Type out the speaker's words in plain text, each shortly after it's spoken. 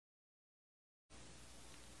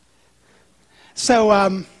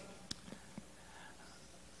So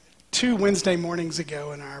 2 Wednesday mornings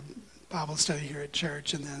ago in our Bible study here at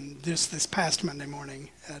church, and then this past Monday morning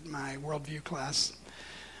at my worldview class.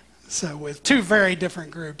 So with 2 very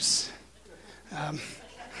different groups. I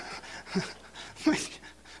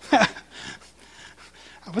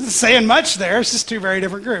wasn't saying much there. It's just 2 very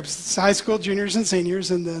different groups. It's high school juniors and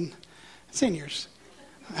seniors, and then seniors.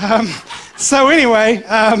 So anyway,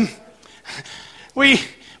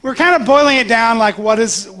 we're kind of boiling it down, like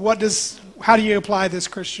how do you apply this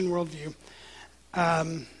Christian worldview?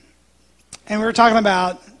 And we were talking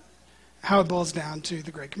about how it boils down to the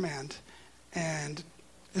Great Command. And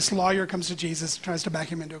this lawyer comes to Jesus, tries to back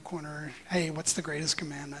him into a corner. Hey, what's the greatest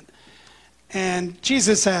commandment? And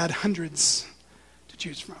Jesus had hundreds to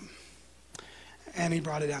choose from. And he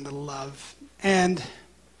brought it down to love. And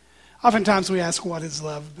oftentimes we ask, what is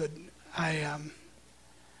love? But I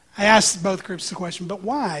asked both groups the question, but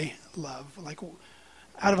why love? Like,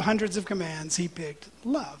 out of hundreds of commands, he picked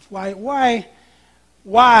love. Why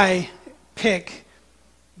pick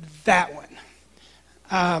that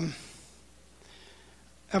one?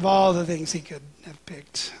 Of all the things he could have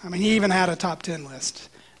picked. I mean, he even had a top 10 list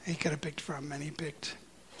he could have picked from, and he picked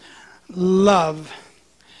love.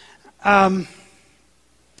 And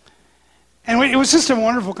it was just a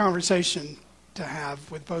wonderful conversation to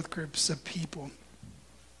have with both groups of people.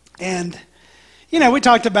 And, we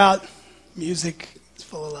talked about music is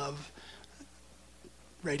full of love.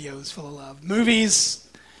 Radio is full of love. Movies,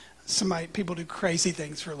 people do crazy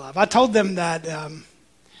things for love. I told them that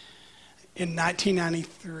in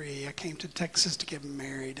 1993, I came to Texas to get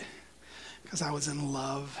married because I was in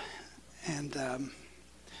love. And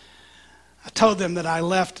I told them that I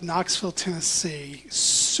left Knoxville, Tennessee,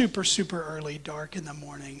 super, super early, dark in the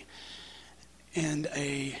morning, in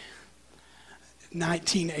a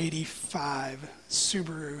 1985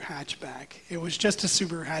 Subaru hatchback. It was just a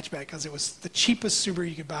Subaru hatchback because it was the cheapest Subaru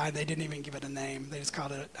you could buy. They didn't even give it a name. They just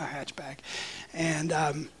called it a hatchback. And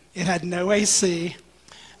it had no AC,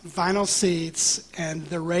 vinyl seats, and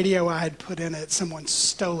the radio I had put in it, someone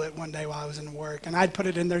stole it one day while I was in work. And I'd put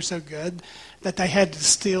it in there so good that they had to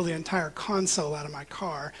steal the entire console out of my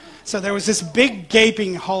car. So there was this big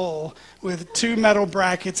gaping hole with 2 metal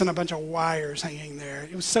brackets and a bunch of wires hanging there.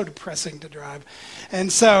 It was so depressing to drive.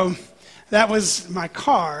 And so that was my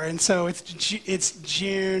car. And so it's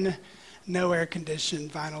June, no air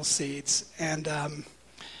conditioned, vinyl seats, and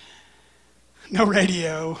no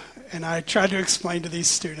radio. And I tried to explain to these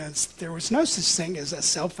students there was no such thing as a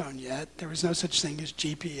cell phone yet. There was no such thing as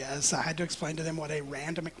GPS. I had to explain to them what a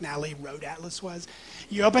Rand McNally road atlas was.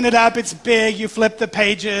 You open it up, it's big, you flip the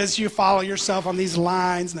pages, you follow yourself on these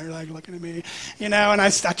lines, and they're like looking at me, and I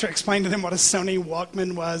tried to explain to them what a Sony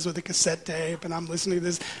Walkman was with a cassette tape, and I'm listening to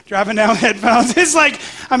this, driving down headphones. It's like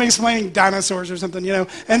I'm explaining dinosaurs or something,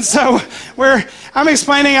 And so I'm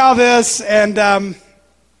explaining all this, and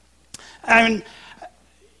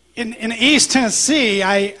in East Tennessee,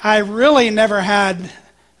 I really never had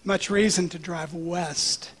much reason to drive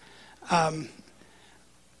west. I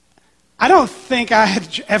don't think I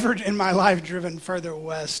had ever in my life driven further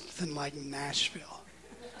west than like Nashville.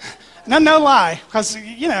 No lie, because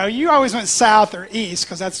you always went south or east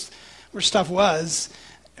because that's where stuff was.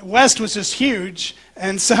 West was just huge,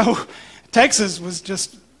 and so Texas was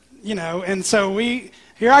just, and so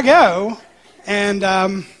here I go, and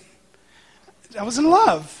I was in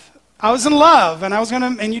love.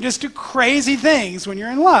 And you just do crazy things when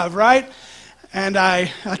you're in love, right? And I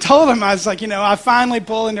told him, I was like, I finally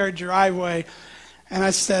pull into her driveway, and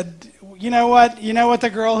I said, you know what the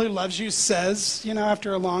girl who loves you says,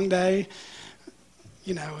 after a long day,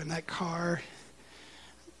 in that car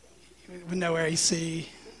with no AC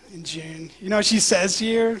in June. You know what she says to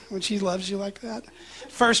you when she loves you like that?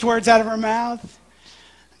 First words out of her mouth?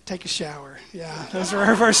 Take a shower. Yeah, those were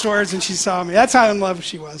her first words, and she saw me. That's how in love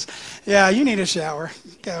she was. Yeah, you need a shower.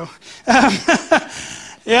 Go.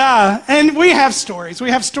 Yeah, and we have stories.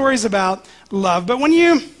 We have stories about love. But when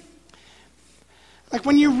you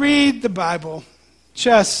read the Bible,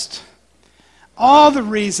 just all the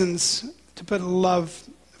reasons to put love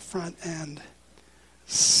front and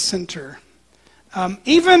center.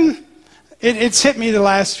 It's hit me the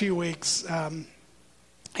last few weeks.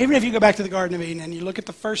 Even if you go back to the Garden of Eden and you look at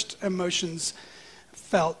the first emotions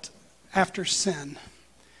felt after sin,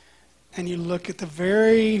 and you look at the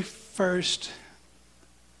very first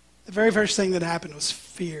thing that happened was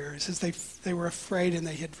fear. It says they were afraid and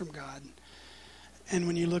they hid from God. And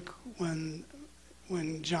when you look when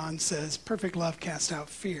John says perfect love casts out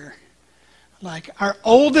fear, like our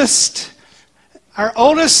oldest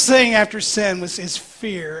thing after sin is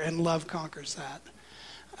fear, and love conquers that.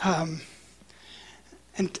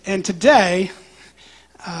 And today,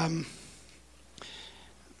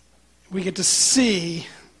 we get to see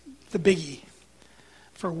the biggie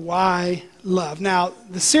for why love. Now,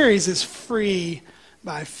 the series is free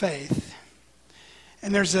by faith.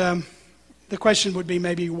 And there's the question would be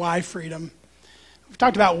maybe why freedom. We've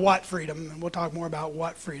talked about what freedom, and we'll talk more about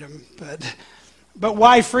what freedom, but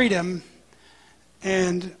why freedom?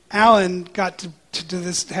 And Alan got to do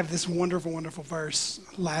this, to have this wonderful, wonderful verse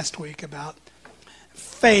last week about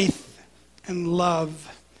faith and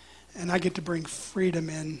love, and I get to bring freedom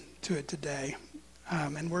into it today.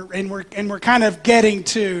 And we're kind of getting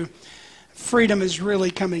to freedom is really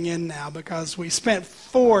coming in now, because we spent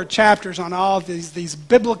 4 chapters on all of these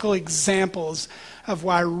biblical examples of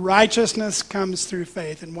why righteousness comes through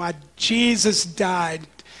faith and why Jesus died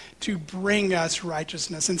to bring us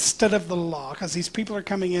righteousness instead of the law. Because these people are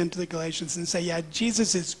coming into the Galatians and say, yeah,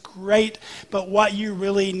 Jesus is great, but what you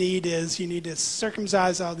really need is you need to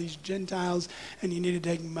circumcise all these Gentiles, and you need to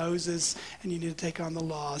take Moses, and you need to take on the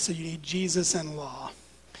law. So you need Jesus and law.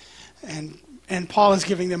 And Paul is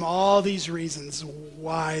giving them all these reasons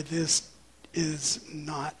why this is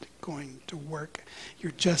not going to work.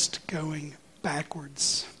 You're just going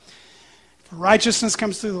backwards. For righteousness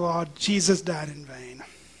comes through the law. Jesus died in vain.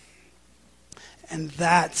 And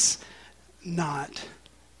that's not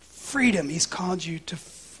freedom. He's called you to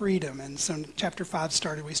freedom. And so in chapter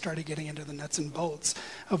 5 we started getting into the nuts and bolts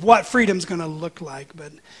of what freedom's going to look like.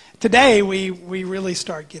 But today we really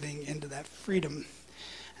start getting into that freedom.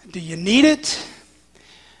 Do you need it?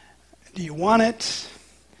 Do you want it?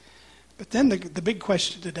 But then the big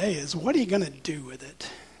question today is, what are you going to do with it?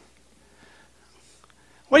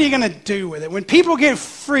 What are you going to do with it? When people get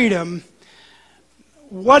freedom,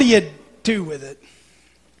 what do you do with it?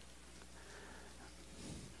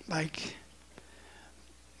 Like,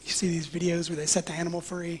 you see these videos where they set the animal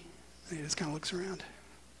free, and he just kind of looks around.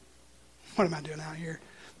 What am I doing out here?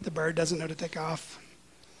 The bird doesn't know to take off.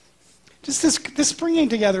 Just this bringing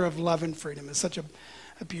together of love and freedom is such a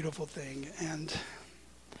beautiful thing. And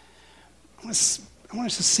I want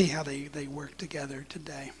us to see how they work together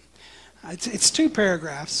today. It's 2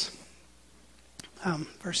 paragraphs,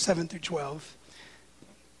 verse 7 through 12.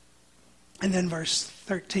 And then verse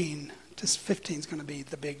 13 to 15 is going to be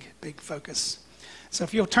the big focus. So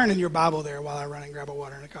if you'll turn in your Bible there while I run and grab a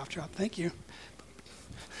water and a cough drop. Thank you.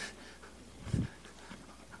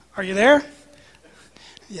 Are you there?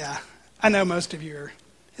 Yeah. I know most of you are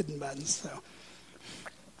hidden buttons, so.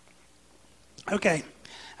 Okay.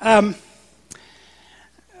 Verse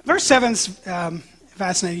 7's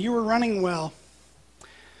fascinating. You were running well.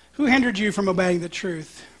 Who hindered you from obeying the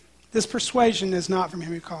truth? This persuasion is not from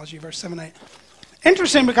him who calls you. Verse 7 8.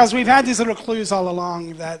 Interesting, because we've had these little clues all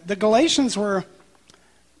along that the Galatians were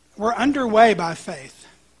underway by faith.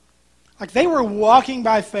 Like, they were walking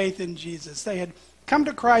by faith in Jesus. They had come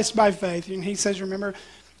to Christ by faith. And he says, remember,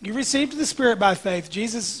 you received the Spirit by faith.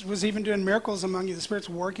 Jesus was even doing miracles among you. The Spirit's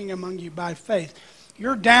working among you by faith.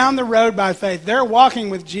 You're down the road by faith. They're walking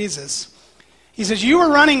with Jesus. He says, you were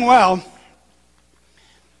running well.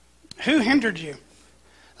 Who hindered you?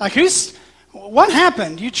 Like, what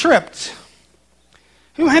happened? You tripped.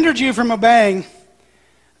 Who hindered you from obeying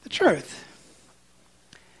the truth?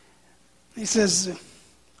 He says,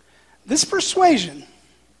 this persuasion,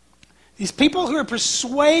 these people who are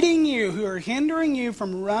persuading you, who are hindering you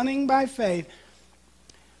from running by faith,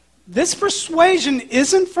 this persuasion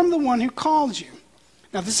isn't from the one who called you.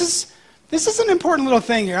 Now, this is an important little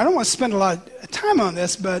thing here. I don't want to spend a lot of time on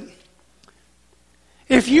this, but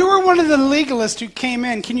if you were one of the legalists who came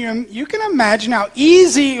in, you can imagine how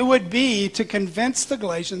easy it would be to convince the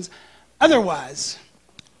Galatians otherwise,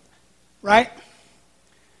 right?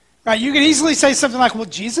 Right? You could easily say something like, well,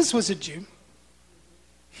 Jesus was a Jew.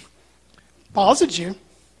 Paul's a Jew.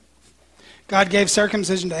 God gave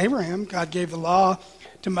circumcision to Abraham. God gave the law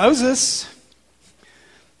to Moses.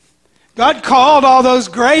 God called all those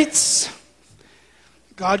greats.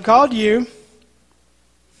 God called you.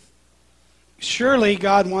 Surely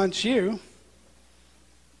God wants you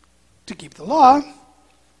to keep the law.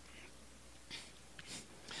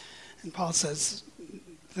 And Paul says,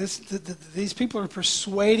 these people are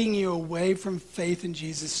persuading you away from faith in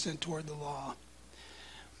Jesus and toward the law.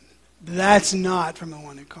 That's not from the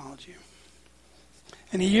one who called you.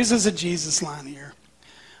 And he uses a Jesus line here.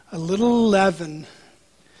 A little leaven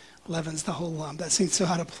leavens the whole lump. That seems so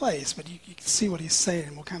out of place, but you can see what he's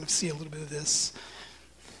saying. We'll kind of see a little bit of this.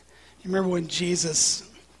 You remember when Jesus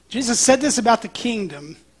said this about the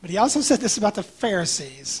kingdom, but he also said this about the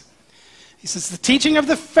Pharisees. He says, the teaching of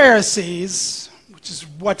the Pharisees, which is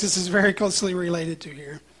what this is very closely related to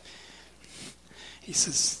here. He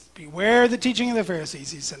says, beware the teaching of the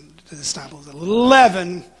Pharisees, he said to the disciples. A little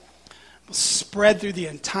leaven will spread through the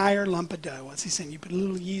entire lump of dough. What's he saying? You put a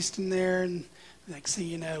little yeast in there, and the next thing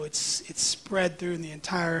you know, it's spread through, and the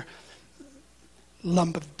entire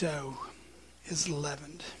lump of dough is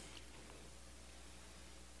leavened.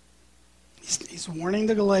 He's warning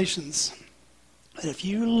the Galatians that if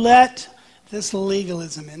you let this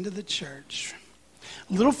legalism into the church,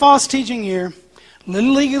 a little false teaching here, a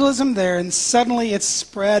little legalism there, and suddenly it's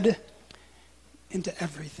spread into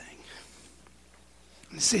everything.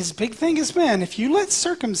 And his big thing has been, if you let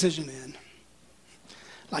circumcision in,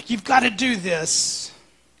 like you've got to do this,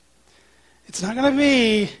 it's not going to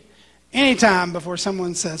be any time before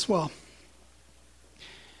someone says, well,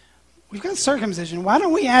 we've got circumcision. Why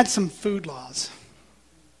don't we add some food laws?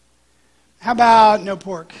 How about no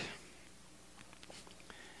pork?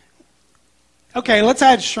 Okay, let's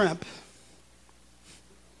add shrimp.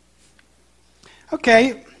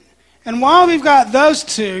 Okay, and while we've got those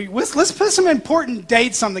two, let's put some important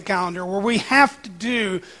dates on the calendar where we have to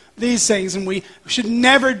do these things, and we should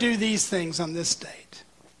never do these things on this date.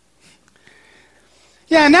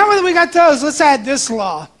 Yeah, now that we got those, let's add this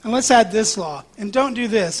law, and let's add this law, and don't do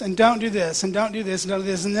this, and don't do this, and don't do this, and don't do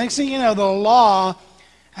this. And the next thing you know, the law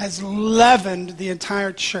has leavened the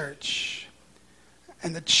entire church.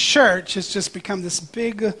 And the church has just become this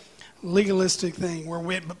big legalistic thing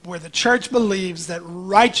where the church believes that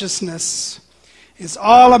righteousness is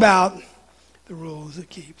all about the rules it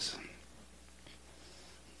keeps.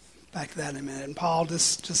 Back to that in a minute. And Paul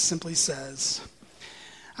just simply says,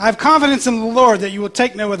 I have confidence in the Lord that you will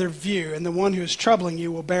take no other view, and the one who is troubling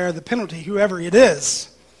you will bear the penalty, whoever it is.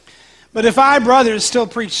 But if I, brothers, still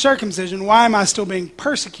preach circumcision, why am I still being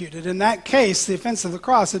persecuted? In that case, the offense of the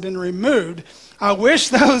cross had been removed. I wish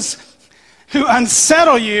those who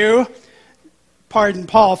unsettle you, pardon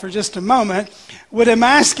Paul for just a moment, would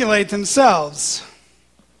emasculate themselves.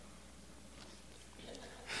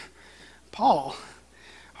 Paul,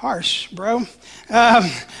 harsh, bro.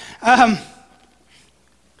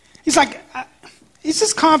 He's like, he's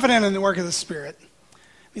just confident in the work of the Spirit.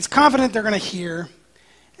 He's confident they're going to hear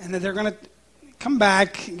and that they're going to come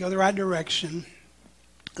back and go the right direction.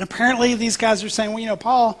 And apparently these guys are saying, well,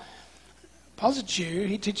 Paul's a Jew.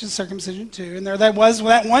 He teaches circumcision too. And there was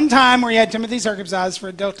that one time where he had Timothy circumcised for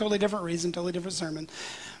a totally different reason, totally different sermon.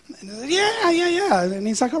 And he said, yeah. And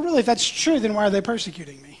he's like, oh, really? If that's true, then why are they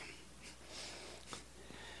persecuting me?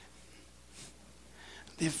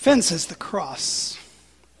 The offense is the cross.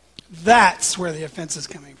 That's where the offense is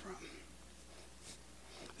coming from.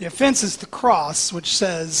 The offense is the cross, which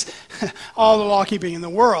says, all the law keeping in the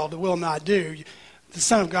world will not do. The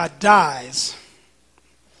Son of God dies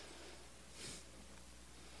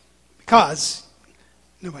because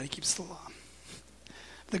nobody keeps the law.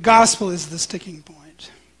 The gospel is the sticking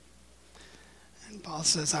point. And Paul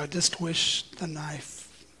says, I just wish the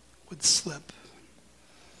knife would slip.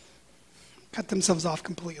 Cut themselves off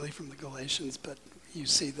completely from the Galatians, but you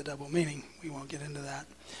see the double meaning. We won't get into that.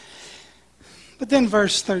 But then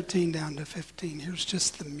verse 13 down to 15, here's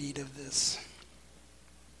just the meat of this.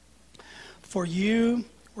 For you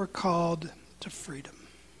were called to freedom.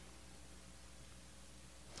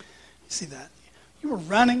 You see that? You were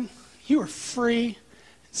running, you were free,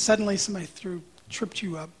 suddenly somebody tripped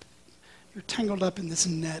you up. You're tangled up in this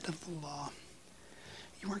net of the law.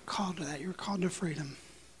 You weren't called to that, you were called to freedom.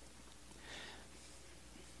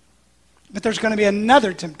 But there's going to be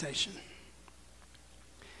another temptation.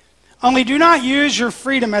 Only do not use your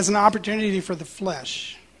freedom as an opportunity for the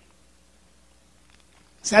flesh.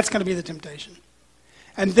 So that's going to be the temptation.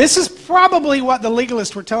 And this is probably what the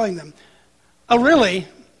legalists were telling them. Oh, really?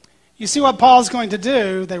 You see what Paul's going to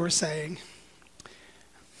do, they were saying.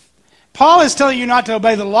 Paul is telling you not to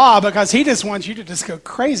obey the law because he just wants you to just go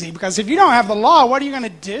crazy. Because if you don't have the law, what are you going to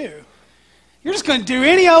do? You're just going to do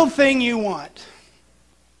any old thing you want.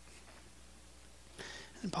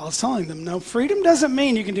 And Paul's telling them, no, freedom doesn't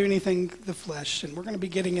mean you can do anything the flesh. And we're going to be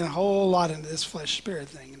getting in a whole lot into this flesh-spirit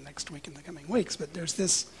thing next week and the coming weeks. But there's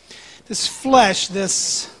this flesh,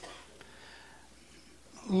 this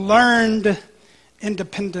learned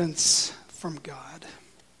independence from God.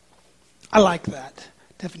 I like that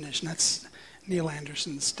definition. That's Neil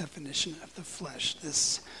Anderson's definition of the flesh.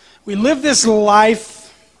 We live this life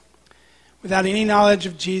without any knowledge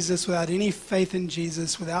of Jesus, without any faith in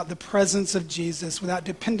Jesus, without the presence of Jesus, without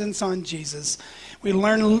dependence on Jesus. We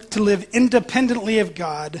learn to live independently of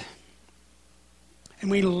God. And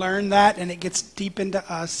we learn that, and it gets deep into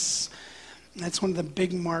us. And that's one of the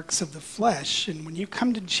big marks of the flesh. And when you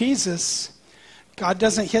come to Jesus, God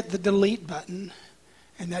doesn't hit the delete button,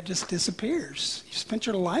 and that just disappears. You spent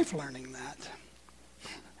your life learning that.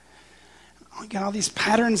 You got all these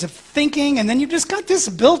patterns of thinking, and then you've just got this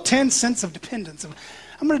built-in sense of dependence.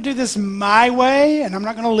 I'm going to do this my way, and I'm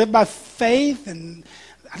not going to live by faith, and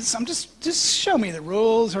I'm just show me the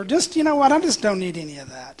rules, or just, you know what, I just don't need any of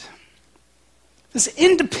that. This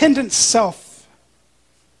independent self.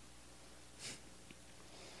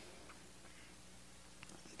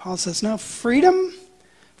 Paul says, no, freedom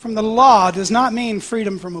from the law does not mean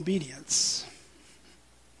freedom from obedience.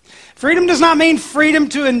 Freedom does not mean freedom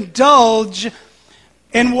to indulge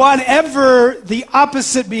in whatever the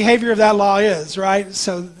opposite behavior of that law is, right?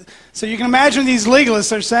 So you can imagine these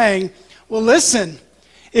legalists are saying, well, listen,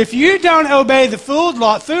 if you don't obey the food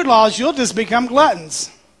laws, you'll just become gluttons.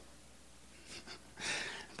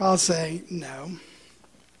 Paul's saying, no.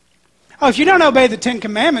 Oh, if you don't obey the Ten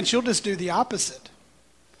Commandments, you'll just do the opposite.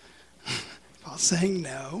 Paul's saying,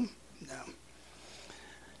 no.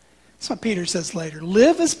 That's what Peter says later.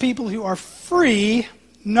 Live as people who are free,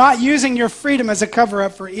 not using your freedom as a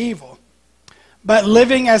cover-up for evil, but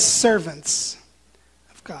living as servants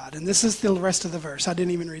of God. And this is the rest of the verse. I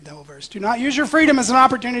didn't even read the whole verse. Do not use your freedom as an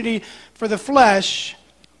opportunity for the flesh,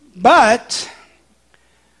 but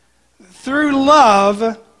through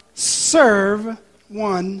love serve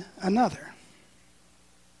one another.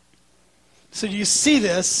 So you see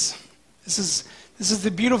this. This is the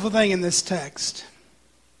beautiful thing in this text.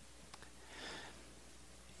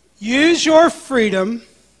 Use your freedom,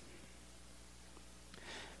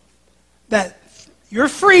 that you're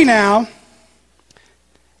free now.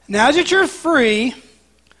 Now that you're free,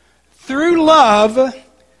 through love,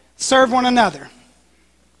 serve one another.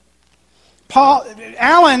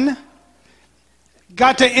 Alan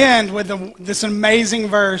got to end with this amazing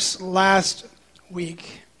verse last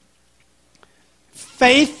week.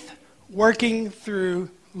 Faith working through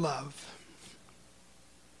love.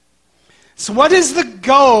 So what is the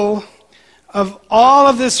goal of all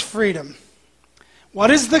of this freedom? What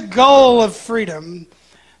is the goal of freedom?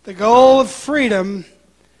 The goal of freedom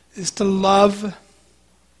is to love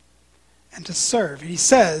and to serve. He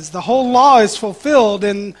says the whole law is fulfilled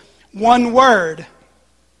in one word.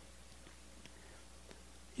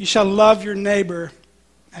 You shall love your neighbor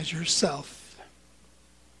as yourself.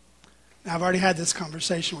 Now, I've already had this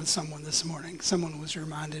conversation with someone this morning. Someone was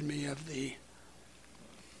reminding me of the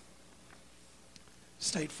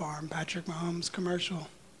State Farm, Patrick Mahomes commercial.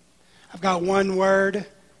 I've got one word,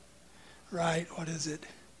 right? What is it?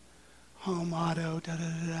 Home auto,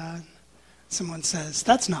 da-da-da-da. Someone says,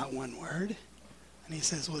 that's not one word. And he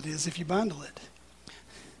says, well, it is if you bundle it.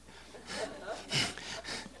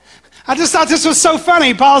 I just thought this was so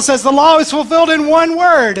funny. Paul says the law is fulfilled in one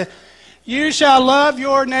word. You shall love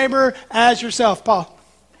your neighbor as yourself. Paul.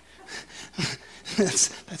 That's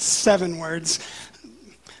 7 words.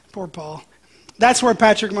 Poor Paul. That's where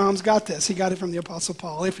Patrick Mahomes got this. He got it from the Apostle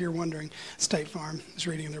Paul, if you're wondering. State Farm is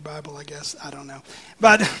reading their Bible, I guess. I don't know.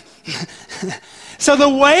 But, so the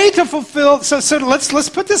way to fulfill, so let's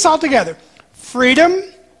put this all together. Freedom,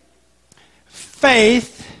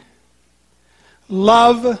 faith,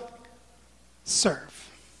 love, serve.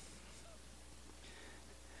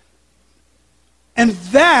 And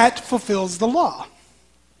that fulfills the law.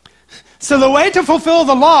 So the way to fulfill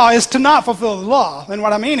the law is to not fulfill the law. And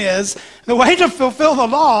what I mean is, the way to fulfill the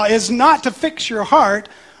law is not to fix your heart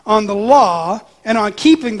on the law and on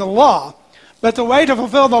keeping the law. But the way to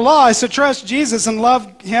fulfill the law is to trust Jesus and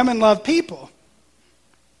love him and love people.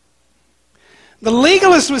 The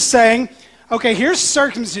legalist was saying, okay, here's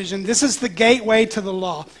circumcision. This is the gateway to the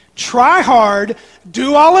law. Try hard,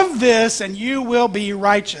 do all of this, and you will be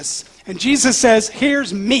righteous. And Jesus says,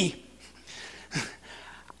 here's me.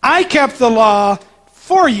 I kept the law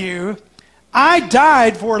for you. I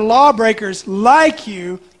died for lawbreakers like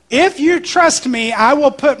you. If you trust me, I will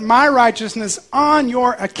put my righteousness on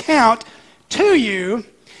your account to you.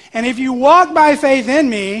 And if you walk by faith in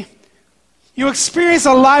me, you experience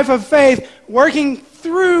a life of faith working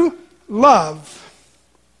through love,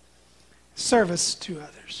 service to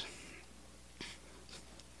others.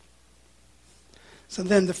 So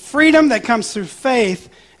then the freedom that comes through faith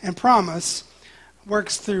and promise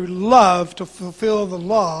works through love to fulfill the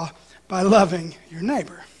law by loving your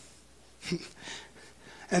neighbor.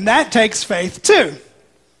 And that takes faith too.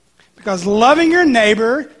 Because loving your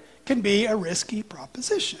neighbor can be a risky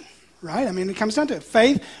proposition, right? I mean, it comes down to it.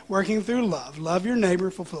 Faith working through love. Love your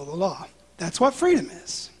neighbor, fulfill the law. That's what freedom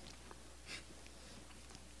is.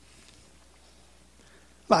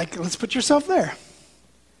 Like, let's put yourself there.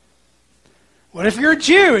 What if you're a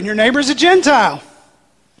Jew and your neighbor's a Gentile?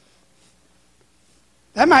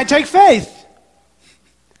 That might take faith.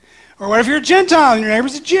 Or what if you're a Gentile and your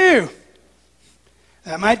neighbor's a Jew?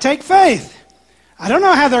 That might take faith. I don't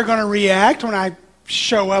know how they're going to react when I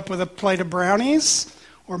show up with a plate of brownies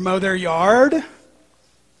or mow their yard.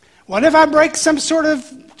 What if I break some sort of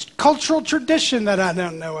cultural tradition that I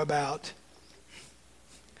don't know about?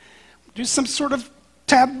 Do some sort of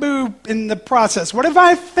taboo in the process. What if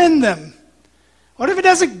I offend them? What if it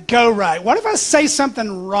doesn't go right? What if I say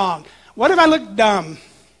something wrong? What if I look dumb?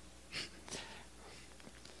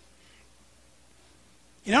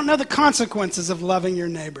 You don't know the consequences of loving your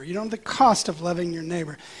neighbor. You don't know the cost of loving your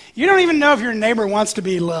neighbor. You don't even know if your neighbor wants to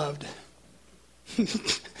be loved.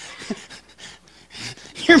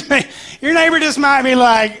 Your neighbor just might be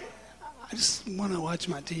like, I just want to watch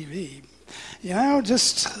my TV. You know, you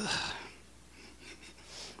just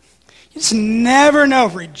never know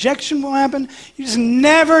if rejection will happen. You just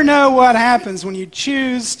never know what happens when you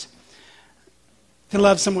choose to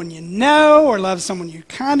love someone you know, or love someone you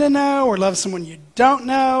kind of know, or love someone you don't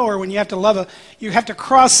know, or when you have to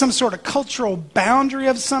cross some sort of cultural boundary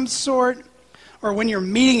of some sort, or when you're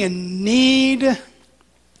meeting a need.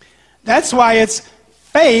 That's why it's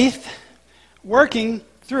faith working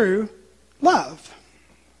through love.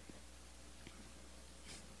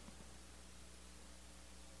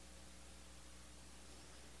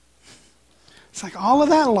 It's like all of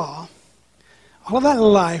that law, all of that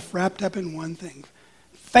life wrapped up in one thing.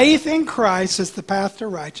 Faith in Christ is the path to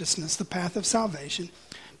righteousness, the path of salvation.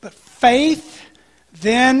 But faith,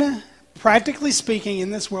 then, practically speaking,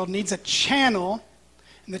 in this world needs a channel.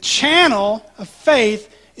 And the channel of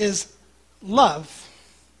faith is love.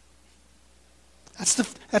 That's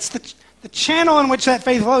the channel in which that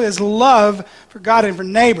faith flows is love for God and for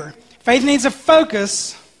neighbor. Faith needs a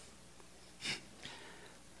focus,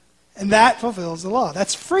 and that fulfills the law.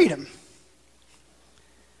 That's freedom.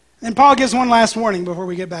 And Paul gives one last warning before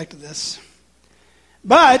we get back to this.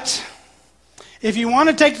 But if you want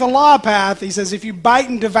to take the law path, he says, if you bite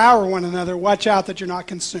and devour one another, watch out that you're not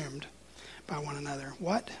consumed by one another.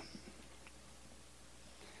 What?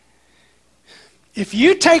 If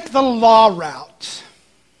you take the law route,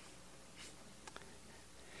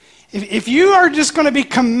 if you are just going to be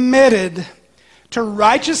committed to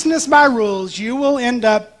righteousness by rules, you will end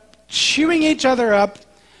up chewing each other up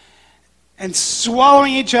and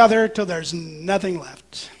swallowing each other till there's nothing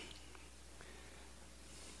left.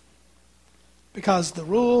 Because the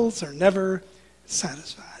rules are never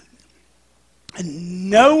satisfied. And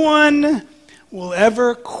no one will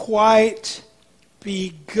ever quite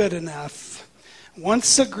be good enough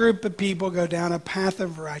once a group of people go down a path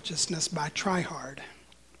of righteousness by try hard.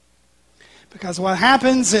 Because what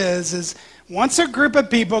happens is once a group of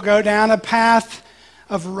people go down a path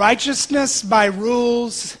of righteousness by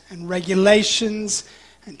rules and regulations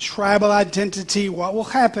and tribal identity, what will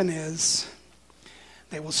happen is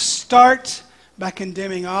they will start by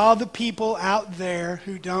condemning all the people out there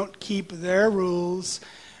who don't keep their rules.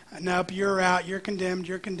 Nope, you're out, you're condemned,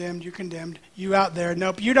 you're condemned, you're condemned. You out there,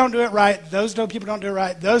 nope, you don't do it right. Those people don't do it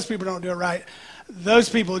right. Those people don't do it right. Those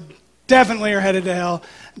people definitely are headed to hell.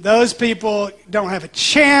 Those people don't have a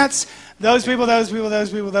chance. Those people.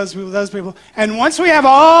 And once we have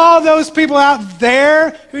all those people out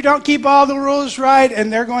there who don't keep all the rules right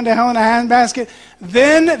and they're going to hell in a handbasket,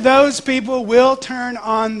 then those people will turn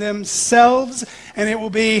on themselves and it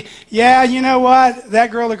will be, yeah, you know what?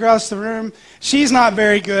 That girl across the room, she's not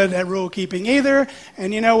very good at rule keeping either.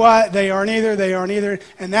 And you know what? They aren't either.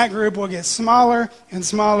 And that group will get smaller and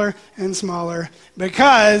smaller and smaller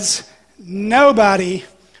because nobody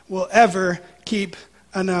will ever keep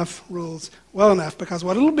enough rules well enough, because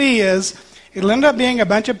what it'll be is it'll end up being a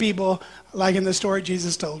bunch of people like in the story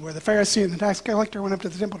Jesus told, where the Pharisee and the tax collector went up to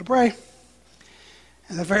the temple to pray,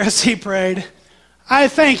 and the Pharisee prayed, I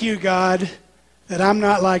thank you, God, that I'm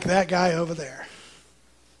not like that guy over there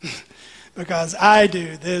because I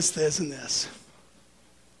do this, this, and this.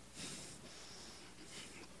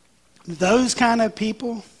 Those kind of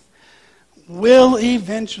people will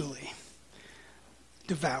eventually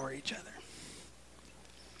devour each other.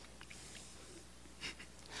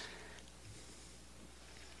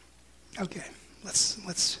 Okay,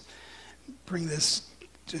 let's bring this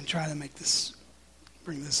and try to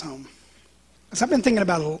bring this home. Because I've been thinking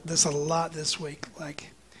about this a lot this week. I've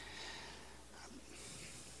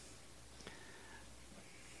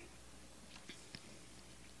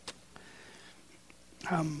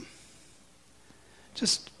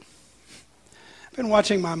been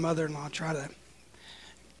watching my mother-in-law try to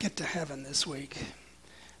get to heaven this week.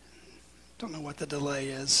 Don't know what the delay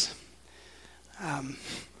is.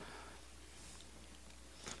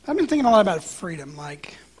 I've been thinking a lot about freedom,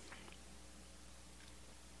 like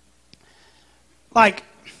are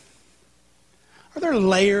there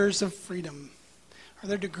layers of freedom? Are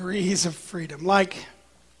there degrees of freedom? Like,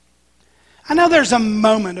 I know there's a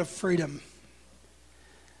moment of freedom,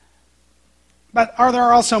 but are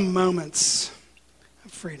there also moments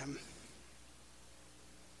of freedom?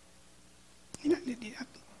 You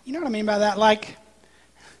know what I mean by that? Like,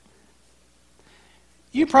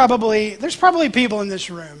 there's probably people in this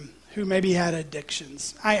room who maybe had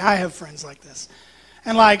addictions. I have friends like this.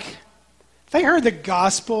 And like, they heard the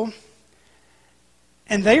gospel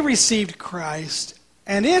and they received Christ,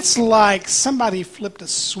 and it's like somebody flipped a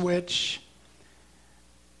switch,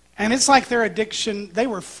 and it's like their addiction, they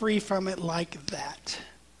were free from it like that.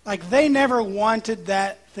 Like they never wanted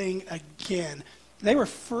that thing again. They were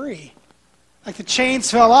free. Like the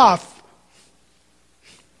chains fell off.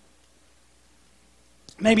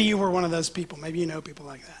 Maybe you were one of those people. Maybe you know people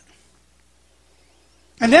like that.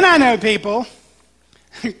 And then I know people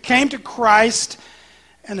who came to Christ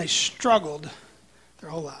and they struggled their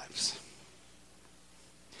whole lives.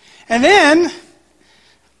 And then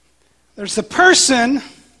there's the person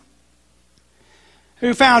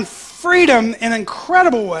who found freedom in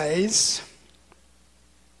incredible ways,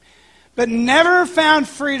 but never found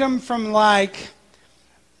freedom from like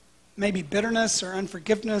maybe bitterness or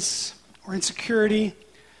unforgiveness or insecurity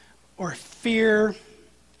or fear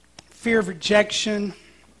of rejection.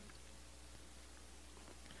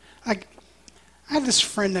 Like, I had this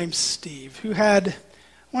friend named Steve who had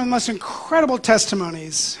one of the most incredible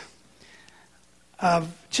testimonies of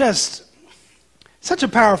just such a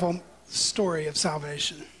powerful story of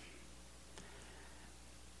salvation.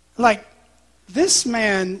 Like, this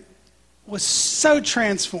man was so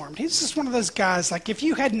transformed. He's just one of those guys, like, if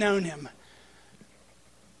you had known him,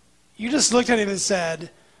 you just looked at him and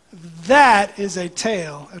said, that is a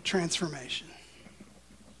tale of transformation.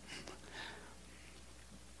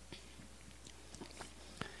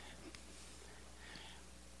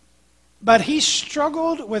 But he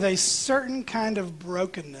struggled with a certain kind of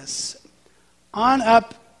brokenness on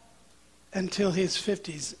up until his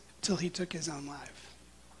 50s, till he took his own life.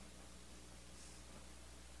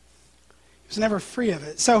 He was never free of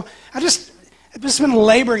it. So I've just been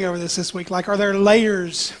laboring over this week. Like, are there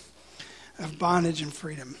layers of bondage and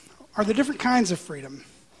freedom? Are there different kinds of freedom?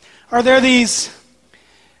 Are there these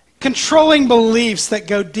controlling beliefs that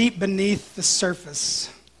go deep beneath the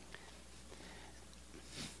surface?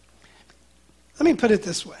 Let me put it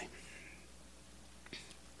this way.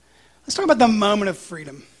 Let's talk about the moment of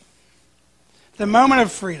freedom. The moment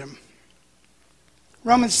of freedom.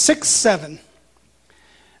 Romans 6:7.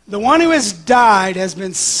 The one who has died has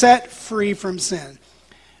been set free from sin.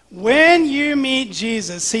 When you meet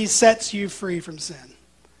Jesus, he sets you free from sin.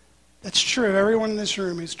 That's true. Everyone in this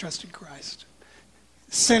room who's trusted Christ.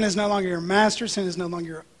 Sin is no longer your master. Sin is no longer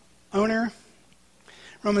your owner.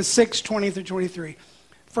 Romans 6:20 through 23.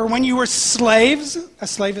 For when you were slaves, a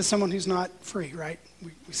slave is someone who's not free, right?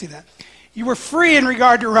 We see that. You were free in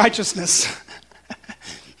regard to righteousness.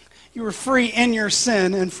 You were free in your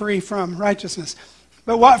sin and free from righteousness.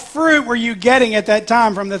 But what fruit were you getting at that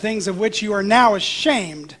time from the things of which you are now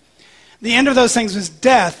ashamed? The end of those things was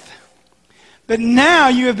death. But now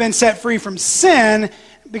you have been set free from sin,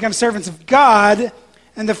 become servants of God,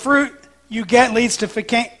 and the fruit you get leads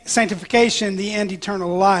to sanctification, the end,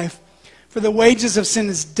 eternal life. For the wages of sin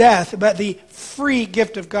is death, but the free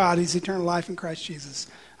gift of God is eternal life in Christ Jesus,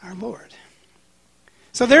 our Lord.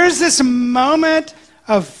 So there is this moment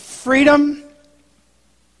of freedom,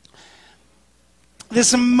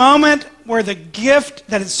 this moment where the gift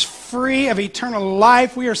that is free of eternal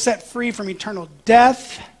life, we are set free from eternal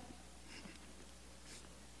death.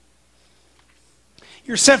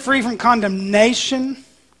 You're set free from condemnation.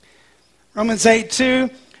 Romans 8:2,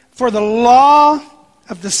 for the law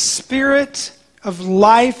of the Spirit of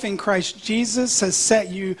life in Christ Jesus has set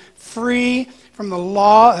you free from the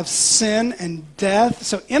law of sin and death.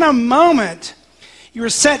 So in a moment, you were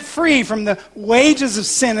set free from the wages of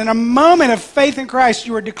sin. In a moment of faith in Christ,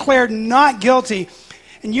 you were declared not guilty.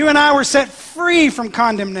 And you and I were set free from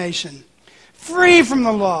condemnation, free from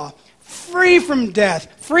the law, free from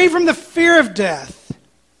death, free from the fear of death,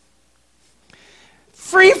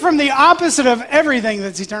 free from the opposite of everything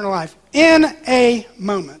that's eternal life. In a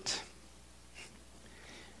moment.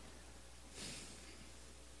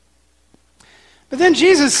 But then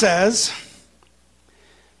Jesus says,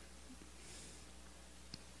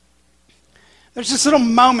 there's this little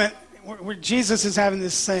moment where Jesus is having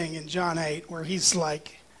this saying in John 8 where he's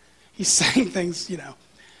saying things, you know,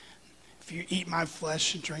 if you eat my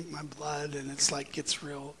flesh and drink my blood, and it's like gets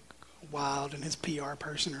real wild, and his PR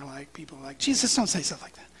person are like, people are like, Jesus, don't say stuff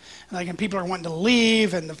like that. and people are wanting to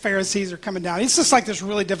leave, and the Pharisees are coming down. It's just like this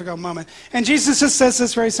really difficult moment. And Jesus just says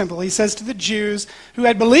this very simple. He says to the Jews who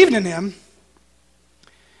had believed in him,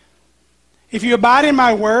 if you abide in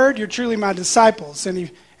my word, you're truly my disciples, and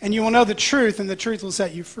you will know the truth, and the truth will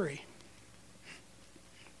set you free.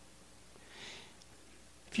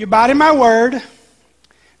 If you abide in my word,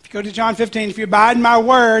 if you go to John 15, if you abide in my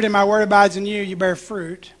word and my word abides in you, you bear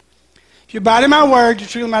fruit. If you abide in my word, you're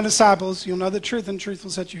truly my disciples, you'll know the truth, and the truth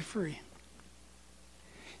will set you free.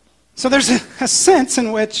 So there's a sense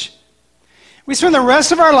in which we spend the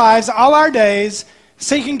rest of our lives, all our days,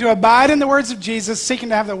 seeking to abide in the words of Jesus, seeking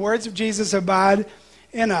to have the words of Jesus abide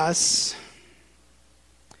in us.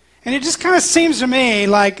 And it just kind of seems to me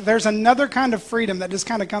like there's another kind of freedom that just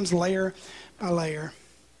kind of comes layer by layer.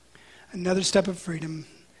 Another step of freedom,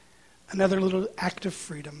 another little act of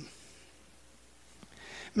freedom.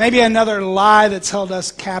 Maybe another lie that's held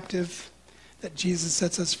us captive that Jesus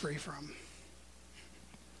sets us free from.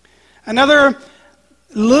 Another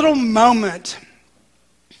little moment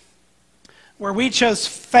where we chose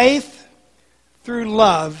faith through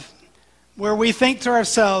love, where we think to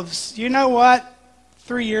ourselves, you know what?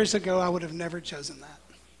 3 years ago I would have never chosen that.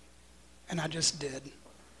 And I just did.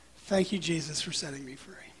 Thank you, Jesus, for setting me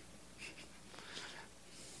free.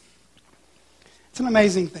 It's an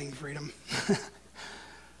amazing thing, freedom.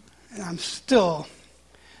 And I'm still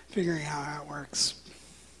figuring out how it works.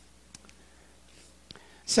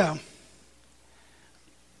 So,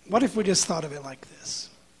 what if we just thought of it like this?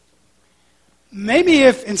 Maybe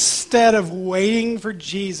if instead of waiting for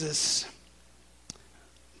Jesus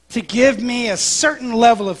to give me a certain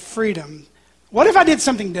level of freedom, what if I did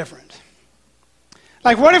something different?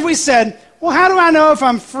 Like, what if we said, well, how do I know if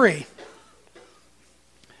I'm free?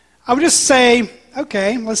 I would just say,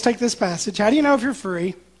 okay, let's take this passage. How do you know if you're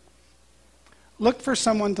free? Look for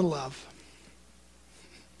someone to love.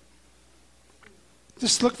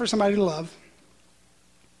 Just look for somebody to love.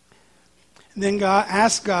 And then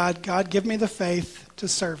ask God, God, give me the faith to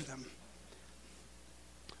serve them.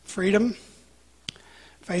 Freedom,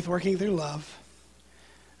 faith working through love.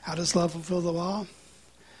 How does love fulfill the law?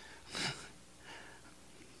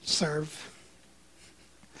 Serve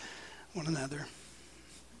one another.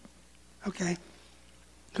 Okay.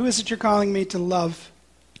 Who is it you're calling me to love?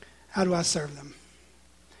 How do I serve them?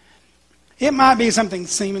 It might be something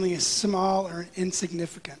seemingly small or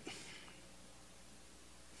insignificant.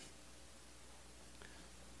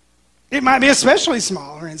 It might be especially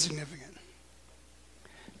small or insignificant.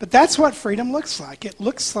 But that's what freedom looks like. It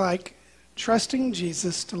looks like trusting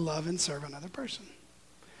Jesus to love and serve another person.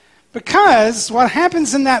 Because what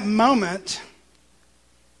happens in that moment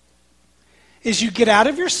is you get out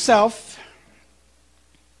of yourself.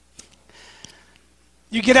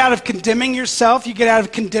 You get out of condemning yourself. You get out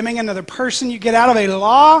of condemning another person. You get out of a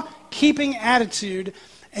law-keeping attitude,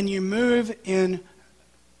 and you move in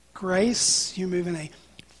grace. You move in a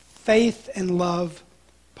faith and love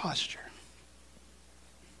posture.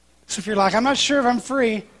 So if you're like, I'm not sure if I'm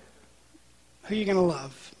free, who are you going to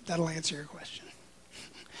love? That'll answer your question.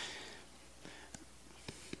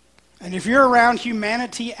 And if you're around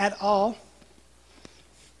humanity at all,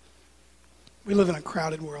 we live in a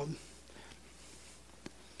crowded world.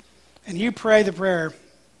 And you pray the prayer,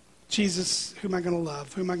 Jesus, who am I going to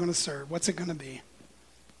love? Who am I going to serve? What's it going to be?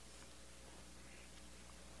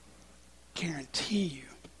 Guarantee you,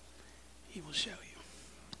 he will show you.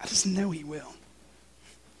 I just know he will.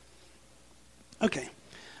 Okay,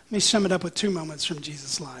 let me sum it up with 2 moments from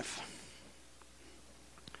Jesus' life.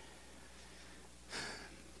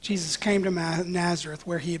 Jesus came to Nazareth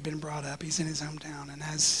where he had been brought up. He's in his hometown. And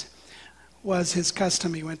as was his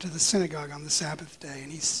custom, he went to the synagogue on the Sabbath day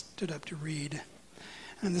and he stood up to read.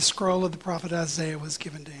 And the scroll of the prophet Isaiah was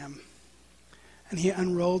given to him. And he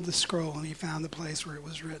unrolled the scroll and he found the place where it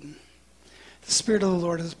was written. The Spirit of the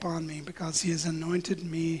Lord is upon me because he has anointed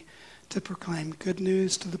me to proclaim good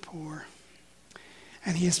news to the poor.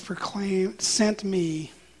 And he has sent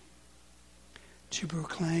me to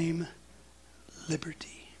proclaim liberty.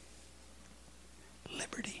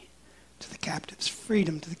 Liberty to the captives,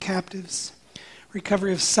 freedom to the captives,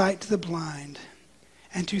 recovery of sight to the blind,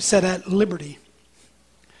 and to set at liberty.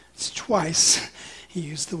 It's twice he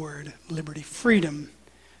used the word liberty, freedom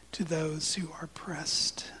to those who are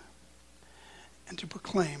oppressed, and to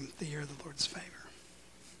proclaim the year of the Lord's favor.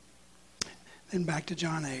 Then back to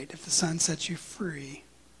John 8. If the Son sets you free,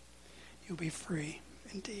 you'll be free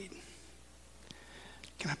indeed.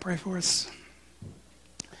 Can I pray for us?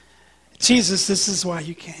 Jesus, this is why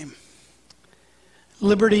you came.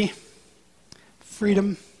 Liberty,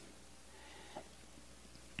 freedom.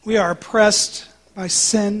 We are oppressed by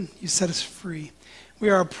sin. You set us free. We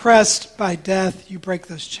are oppressed by death. You break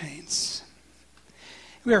those chains.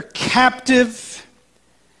 We are captive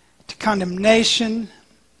to condemnation.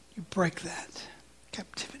 You break that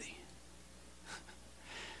captivity.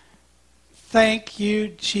 Thank you,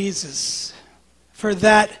 Jesus, for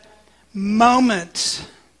that moment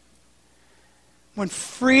when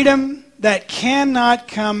freedom that cannot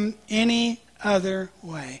come any other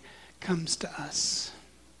way comes to us.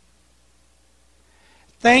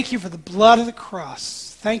 Thank you for the blood of the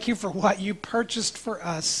cross. Thank you for what you purchased for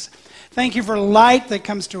us. Thank you for light that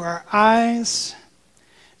comes to our eyes,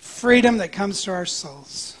 freedom that comes to our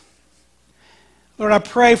souls. Lord, I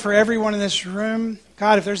pray for everyone in this room.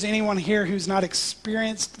 God, if there's anyone here who's not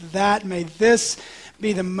experienced that, may this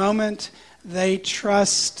be the moment they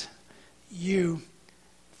trust you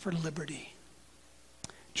for liberty.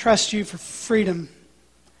 Trust you for freedom,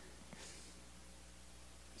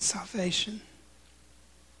 salvation.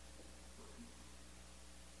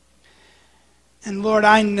 And Lord,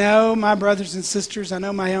 I know my brothers and sisters, I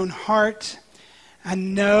know my own heart. I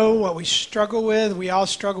know what we struggle with. We all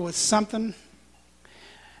struggle with something.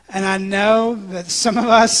 And I know that some of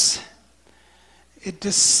us, it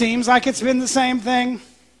just seems like it's been the same thing.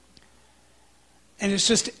 And it's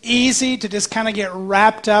just easy to just kind of get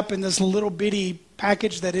wrapped up in this little bitty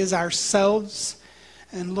package that is ourselves.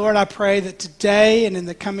 And Lord, I pray that today and in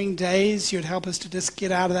the coming days, you'd help us to just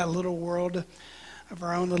get out of that little world of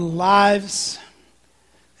our own little lives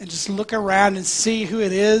and just look around and see who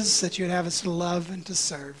it is that you'd have us to love and to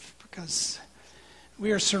serve, because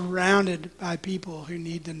we are surrounded by people who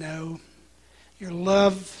need to know your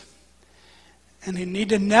love and who need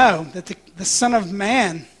to know that the Son of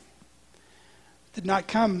Man did not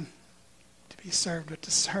come to be served, but to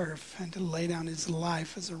serve and to lay down his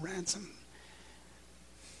life as a ransom.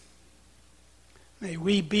 May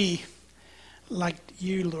we be like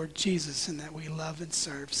you, Lord Jesus, in that we love and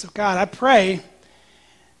serve. So God, I pray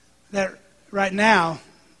that right now,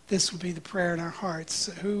 this would be the prayer in our hearts.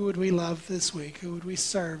 Who would we love this week? Who would we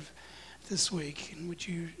serve this week? And would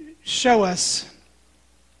you show us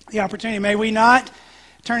the opportunity? May we not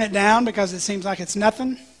turn it down because it seems like it's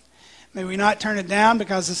nothing. May we not turn it down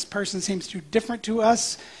because this person seems too different to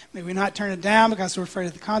us. May we not turn it down because we're afraid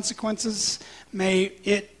of the consequences. May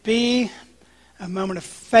it be a moment of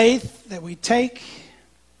faith that we take.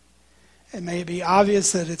 It may be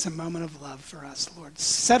obvious that it's a moment of love for us, Lord.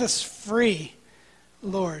 Set us free,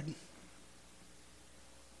 Lord,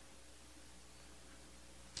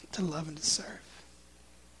 to love and to serve.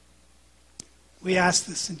 We ask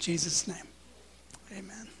this in Jesus' name.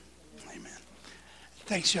 Amen. Amen.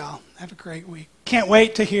 Thanks, y'all. Have a great week. Can't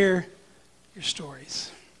wait to hear your stories.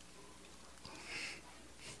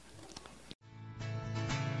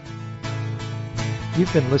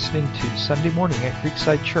 You've been listening to Sunday Morning at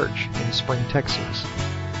Creekside Church in Spring, Texas.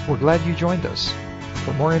 We're glad you joined us.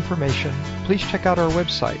 For more information, please check out our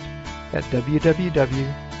website at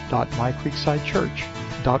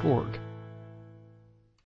www.mycreeksidechurch.org.